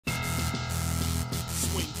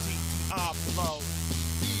Flow,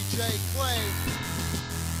 DJ Clay,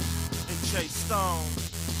 and J Stone.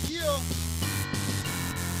 Yeah.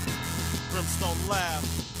 Brimstone Lab,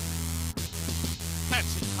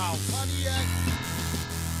 Hatchet House, Pontiac,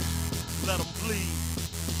 Let 'em Bleed,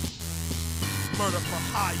 Murder for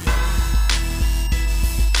Hire.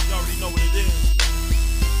 You already know what it is.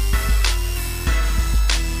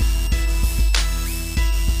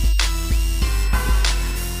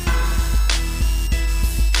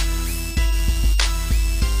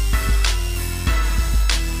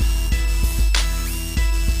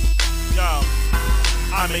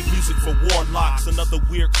 I make music for warlocks and other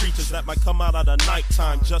weird creatures that might come out at the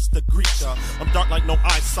nighttime just to greet ya. I'm dark like no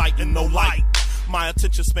eyesight and no light. My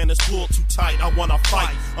attention span is pulled too tight, I wanna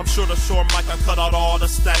fight. I'm sure to shore mic, I cut out all the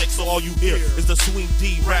static, so all you hear is the swing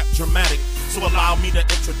D rap dramatic. So allow me to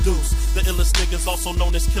introduce the illest niggas, also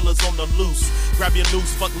known as killers on the loose. Grab your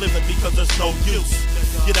news, fuck living because there's no use.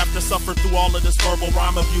 You'd have to suffer through all of this verbal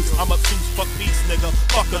rhyme abuse. I'm obtuse, fuck peace, nigga,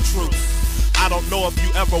 fuck a truce. I don't know if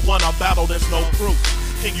you ever won a battle, there's no proof.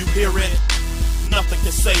 Can you hear it? Nothing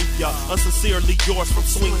can save ya. Unsincerely yours from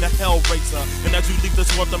Swing to Hellraiser. And as you leave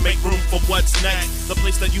this world to make room for what's next, the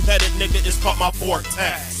place that you headed, nigga, is called my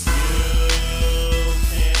Vortex. You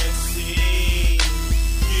can't see,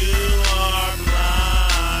 you are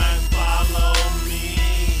blind. Follow me,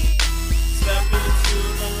 step into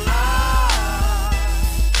the light.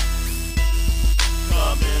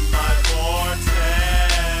 Come in my vortex.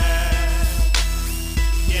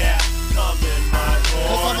 Yeah, come in my vortex.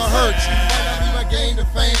 Cause I'ma hurt you, might not be my gain to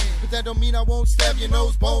fame, but that don't mean I won't stab your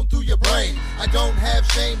nose bone through your brain. I don't have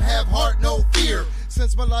shame, have heart, no fear.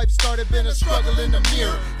 Since my life started, been a struggle in the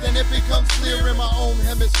mirror. Then it becomes clear in my own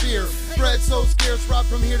hemisphere. Bread so scarce, robbed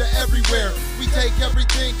from here to everywhere. We take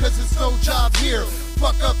everything cause it's no job here.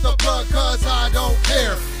 Fuck up the plug cause I don't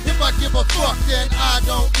care. If I give a fuck then I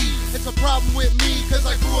don't eat. It's a problem with me cause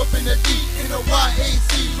I grew up in the D. In the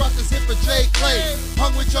YAC, rock this hip for J Clay.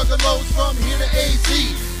 Hung with juggalos from here to AZ.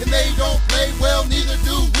 And they don't play well, neither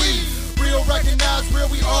do we. Real recognize real,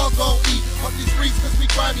 we all gon' eat. Up these streets cause we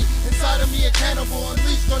grimy. Inside of me a cannibal,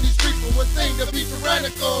 unleashed on these streets for one thing to be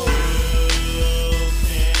tyrannical. You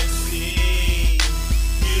can't see,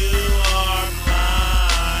 you are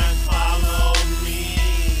blind. Follow me,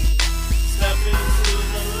 step into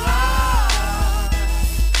the light.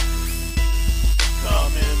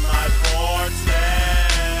 Come in my vortex.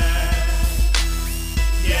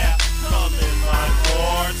 Yeah, come in my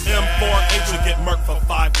vortex. M4H will get murked for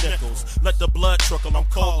 5 nickels. Let the blood trickle, I'm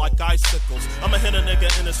cold like icicles. I'ma hit a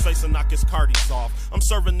nigga in his face and knock his cardies off. I'm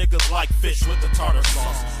serving niggas like fish with the tartar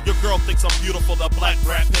sauce. Your girl thinks I'm beautiful, the black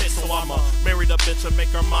Brad Pitt, so I'ma marry the bitch and make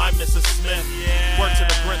her my Mrs. Smith. Yeah. Word to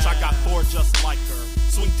the Grinch, I got 4 just like her.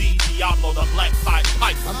 Swing Dee Diablo, the black pipe.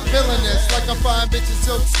 I'm feeling this like I'm fine bitches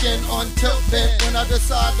silk skin on tilt bent. When I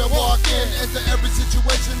decide to walk in, enter every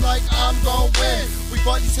situation like I'm gon' win. We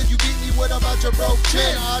fought, you said you beat me, what about your broke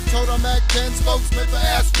chin? I told him Act 10, spokesman for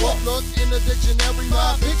ass whoop. Look in the dictionary,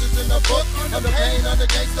 my pictures in the book. Under pain, under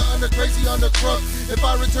gangster, under crazy, under crook. If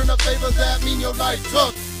I return a favor, that mean your life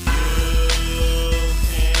took.